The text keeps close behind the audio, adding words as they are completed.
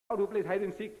who plays hide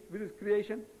and seek with his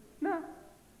creation? No.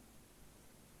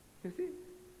 You see?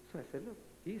 So I said, look,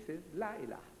 he says, La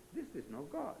ilaha. This is no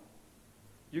God.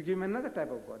 You give him another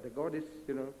type of God. The God is,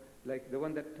 like the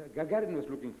one that Gagarin was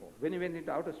looking for. When he went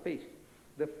into outer space,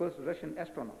 the first Russian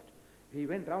astronaut, he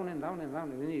went round and round and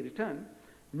round, and when he returned,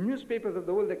 newspapers of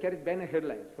the world, they carried banner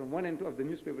headlines from one end of the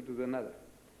newspaper to another.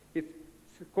 It's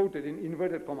quoted in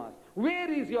inverted commas.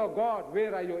 Where is your God?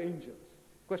 Where are your angels?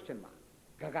 Question mark.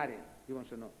 Gagarin, he wants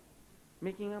to know.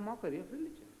 Making a mockery of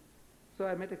religion. So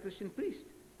I met a Christian priest,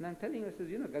 and I'm telling her, says,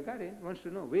 Gagarin wants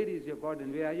to know, where is your God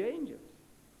and where are your angels?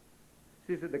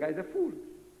 She said, the guy's a fool.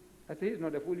 I said, he's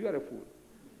not a fool, you are a fool.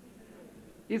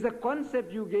 It's a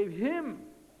concept you gave him,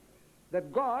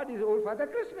 that God is old Father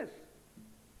Christmas,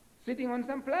 sitting on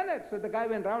some planet. So the guy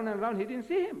went round and round, he didn't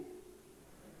see him.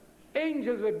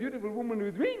 Angels were beautiful women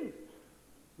with wings,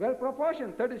 well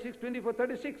proportioned, 36, 24,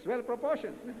 36, well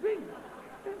proportioned, with wings.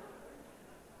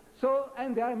 So,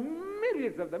 and there are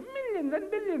myriads of them, millions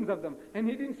and billions of them, and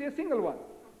he didn't see a single one.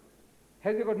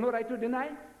 Has he got no right to deny?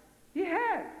 He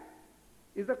has.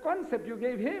 It's a concept you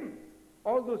gave him.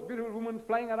 All those beautiful women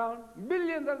flying around,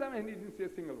 billions of them, and he didn't see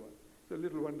a single one. So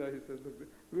little wonder he says, look,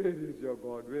 where is your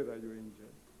God? Where are your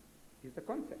angels? It's a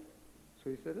concept.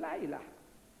 So he says, La ilaha.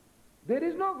 There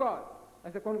is no God.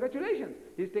 I said, congratulations.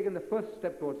 He's taken the first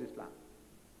step towards Islam.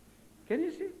 Can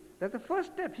you see? That's the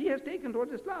first step he has taken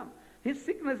towards Islam. His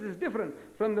sickness is different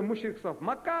from the mushriks of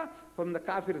Makkah, from the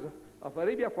kafirs of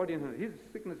Arabia 1400. His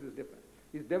sickness is different.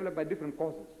 He's developed by different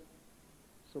causes.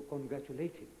 So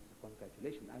congratulate him.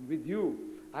 Congratulations. I'm with you.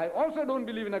 I also don't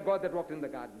believe in a God that walked in the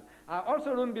garden. I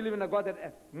also don't believe in a God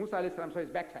that Musa alayhi salam saw his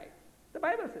backside. The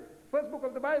Bible says, first book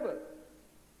of the Bible.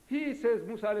 He says,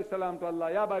 Musa alayhi salam to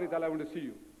Allah, Ya Bari Ta'ala, I want to see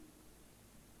you.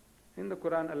 In the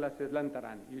Quran, Allah says, Lan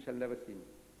tarani, you shall never see me.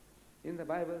 In the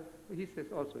Bible, he says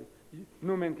also,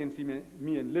 no man can see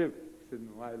me and live. He said,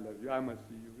 no, I love you, I must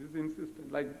see you. He's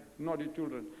insistent, like naughty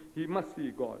children. He must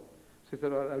see God. So he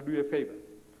said, I'll do you a favor.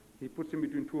 He puts him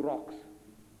between two rocks,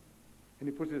 and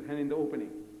he puts his hand in the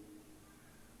opening.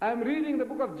 I'm reading the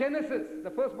book of Genesis, the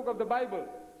first book of the Bible.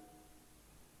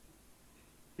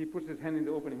 He puts his hand in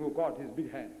the opening. Oh God, his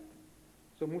big hand.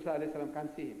 So Musa alayhi salam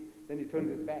can't see him. Then he turns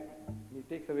his back, and he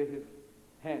takes away his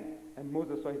hand, and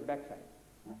Moses saw his backside.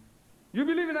 You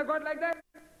believe in a God like that?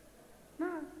 No.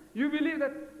 You believe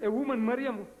that a woman,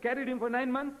 Maryam, carried him for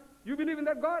 9 months? You believe in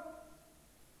that God?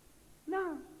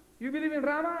 No. You believe in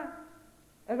Rama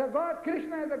as a God,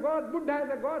 Krishna as a God, Buddha as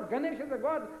a God, Ganesh as a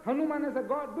God, Hanuman as a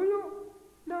God? Do you?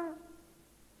 No.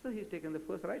 So he's taken the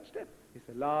first right step. He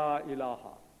said, La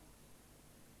ilaha.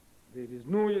 There is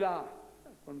no ilah.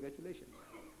 Congratulations.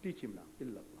 Teach him now.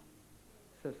 Illallah.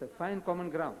 So it's a fine common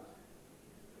ground.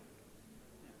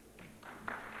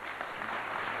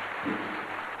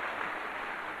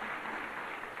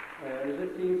 This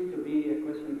seems to be a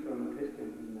question from a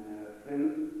Christian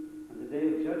friend. On the day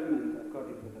of judgment,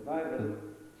 according to the Bible,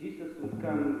 Jesus would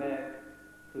come back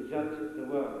to judge the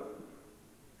world.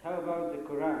 How about the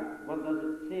Quran? What does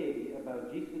it say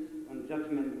about Jesus on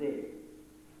Judgment Day?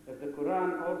 If the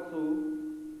Quran also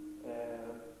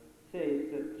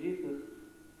says that Jesus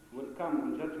will come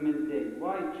on Judgment Day,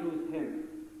 why choose him?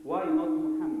 Why not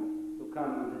Muhammad to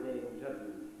come on the day of judgment?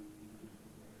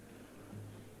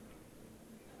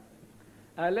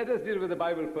 Let us deal with the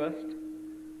Bible first.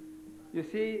 You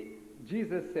see,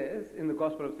 Jesus says in the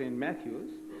Gospel of St. Matthew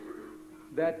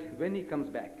that when he comes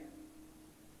back,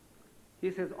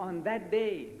 he says, on that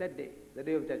day, the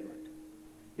day of judgment,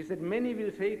 he said, many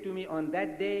will say to me on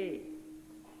that day,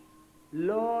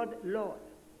 Lord, Lord,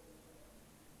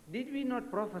 did we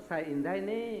not prophesy in thy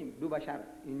name, do basharat,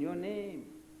 in your name?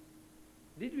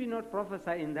 Did we not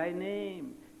prophesy in thy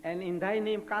name, and in thy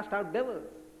name cast out devils,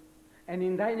 and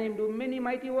in thy name do many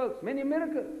mighty works, many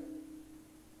miracles?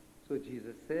 So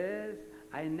Jesus says,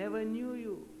 I never knew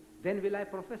you. Then will I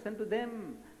profess unto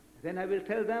them. Then I will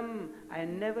tell them, I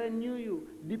never knew you.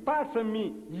 Depart from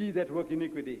me, ye that work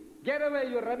iniquity. Get away,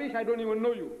 you're rubbish, I don't even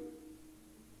know you.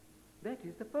 That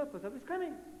is the purpose of his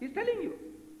coming. He's telling you.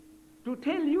 To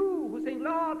tell you who's saying,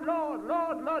 Lord, Lord,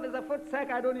 Lord, Lord, is a foot sack,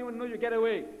 I don't even know you, get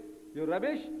away. You're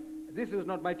rubbish, this is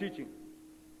not my teaching.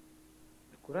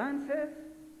 The Quran says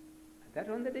that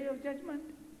on the day of judgment,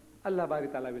 Allah Bari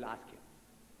Ta'ala will ask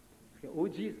you, oh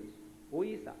Jesus, oh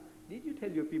Isa, did you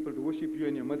tell your people to worship you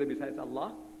and your mother besides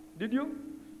Allah? Did you?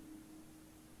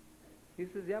 He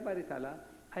says, Ya Bari Ta'ala,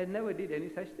 I never did any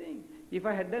such thing. If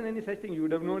I had done any such thing, you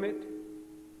would have known it.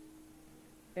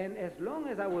 And as long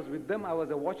as I was with them, I was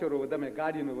a watcher over them, a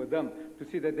guardian over them, to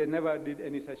see that they never did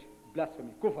any such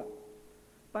blasphemy, kufr.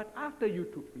 But after you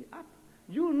took me up,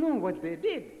 you know what they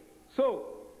did. So,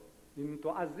 in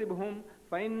tu'azzibhum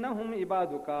فَإِنَّهُمْ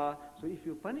إِبَادُكَ. So if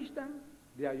you punish them,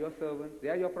 they are your servants, they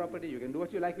are your property, you can do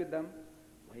what you like with them.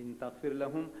 وَإِن تَغْفِرْ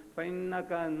لَهُمْ فَإِنَّكَ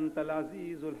أَنْتَ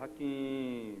الْعَزِيزُ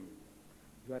الْحَكِيمُ.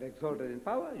 You are exalted in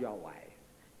power, you are wise.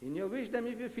 In your wisdom,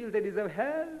 if you feel they deserve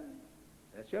hell,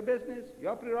 that's your business,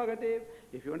 your prerogative.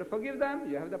 If you want to forgive them,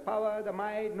 you have the power, the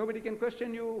might, nobody can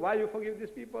question you why you forgive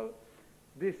these people.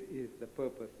 This is the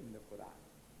purpose in the Quran.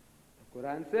 The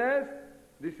Quran says,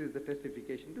 this is the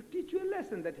testification to teach you a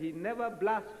lesson that he never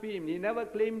blasphemed, he never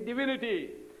claimed divinity.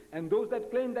 And those that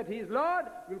claim that he is Lord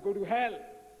will go to hell.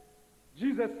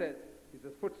 Jesus says, he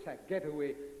says, footsack, get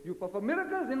away. You perform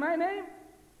miracles in my name?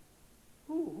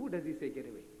 Who does he say get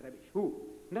away? Rubbish. Who?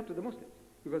 Not to the Muslims.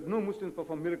 Because no Muslims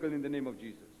perform miracles in the name of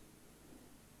Jesus.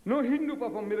 No Hindu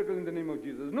perform miracles in the name of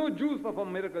Jesus. No Jews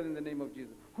perform miracles in the name of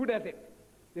Jesus. Who does it?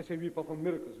 They say we perform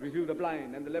miracles. We heal the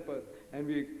blind and the lepers and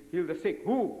we heal the sick.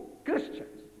 Who?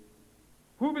 Christians.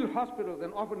 Who build hospitals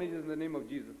and orphanages in the name of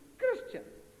Jesus?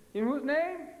 Christians. In whose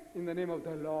name? In the name of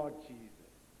the Lord Jesus.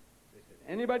 They said,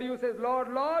 anybody who says, Lord,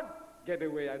 Lord, get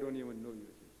away, I don't even know you.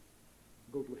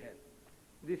 Go to hell.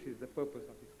 This is the purpose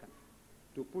of his coming.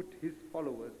 To put his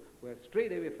followers who have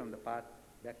strayed away from the path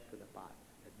back to the path.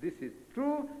 That this is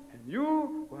true, and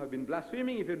you who have been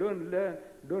blaspheming, if you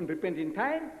don't repent in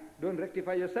time, don't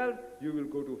rectify yourself, you will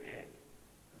go to hell.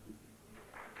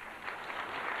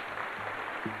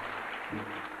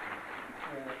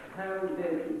 How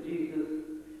did Jesus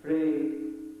pray,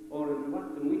 or in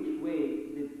which way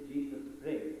did Jesus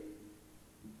pray?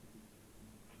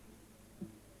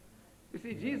 You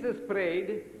see, Jesus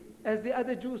prayed as the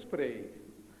other Jews prayed.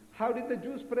 How did the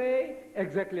Jews pray?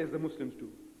 Exactly as the Muslims do.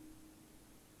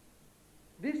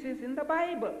 This is in the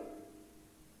Bible.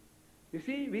 You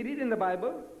see, we read in the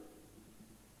Bible,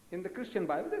 in the Christian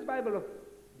Bible, this Bible of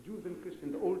Jews and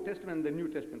Christians, the Old Testament and the New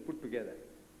Testament put together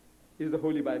is the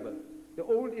Holy Bible. The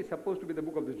Old is supposed to be the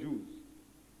book of the Jews.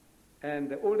 And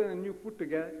the Old and the New put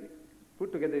together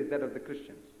is that of the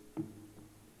Christians.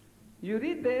 You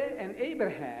read there, and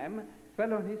Abraham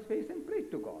fell on his face and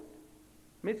prayed to God.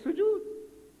 Made sujood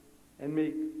and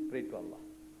prayed to Allah.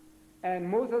 And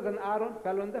Moses and Aaron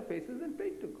fell on their faces and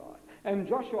prayed to God. And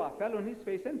Joshua fell on his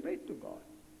face and prayed to God.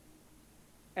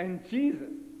 And Jesus,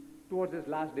 towards his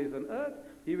last days on earth,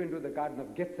 he went to the Garden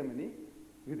of Gethsemane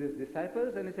with his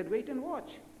disciples and he said, wait and watch,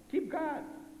 keep guard.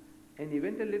 And he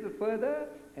went a little further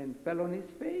and fell on his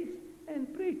face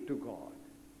and prayed to God.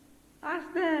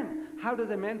 Ask them, how does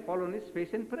a man fall on his face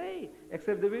and pray?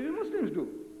 Except the way we Muslims do.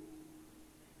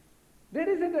 There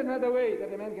isn't another way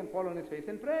that a man can fall on his face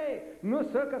and pray. No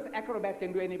circus acrobat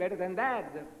can do any better than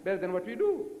that, better than what we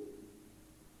do.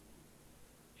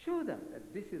 Show them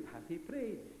that this is how he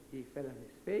prayed. He fell on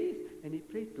his face and he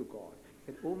prayed to God.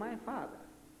 He said, oh my Father.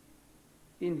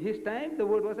 In his time, the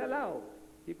word was allowed.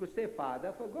 He could say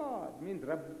Father for God. Means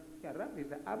Rabb. Yeah, Rabb is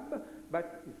a Ab,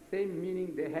 but the same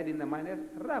meaning they had in the mind as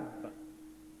Rabb.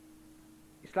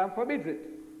 Islam forbids it,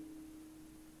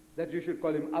 that you should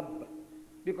call him Ab,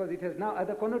 because it has now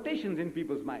other connotations in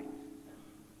people's minds.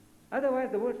 Otherwise,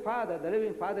 the word Father, the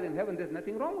living Father in heaven, there's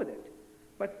nothing wrong with it.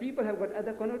 But people have got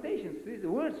other connotations. These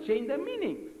words change their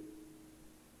meanings.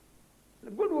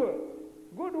 Good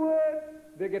word,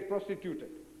 they get prostituted.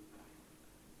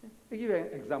 I give you an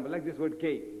example, like this word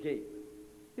gay.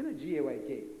 You know, G-A-Y,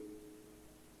 gay.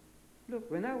 Look,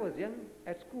 when I was young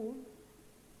at school,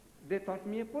 they taught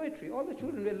me a poetry. All the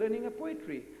children were learning a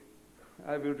poetry.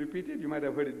 I will repeat it. You might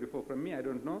have heard it before from me. I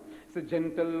don't know. So,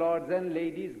 gentle lords and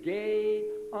ladies, gay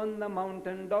on the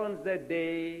mountain dawns the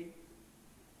day.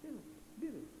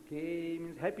 Gay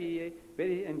means happy,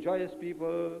 very joyous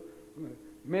people,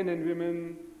 men and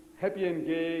women, happy and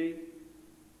gay.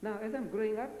 Now, as I'm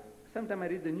growing up, sometimes I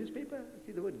read the newspaper, I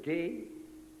see the word gay.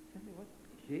 What?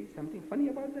 Gay? Something funny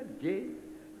about that? Gay?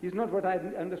 Is not what I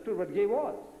understood what gay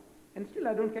was. And still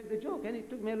I don't get the joke, and it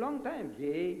took me a long time.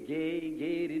 Gay,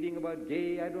 reading about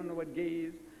gay, I don't know what gay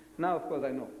is. Now, of course,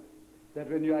 I know that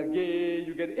when you are gay,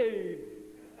 you get AIDS.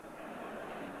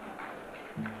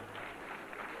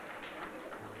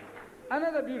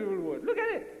 Another beautiful word. Look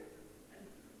at it.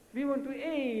 We want to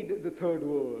aid the third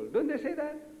world. Don't they say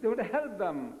that? They want to help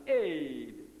them.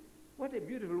 Aid. What a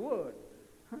beautiful word.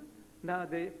 Huh? Now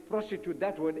they prostitute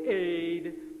that word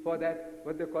aid for that,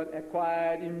 what they call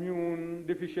acquired immune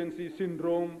deficiency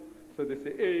syndrome. So they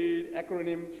say aid,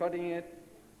 acronym, shorting it.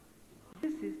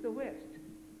 This is the West.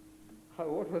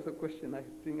 What was the question? I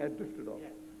think I drifted off.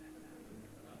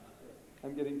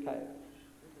 I'm getting tired.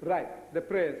 Right, the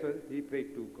prayer. So he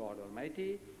prayed to God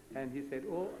Almighty, and he said,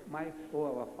 oh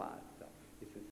our Father. He says,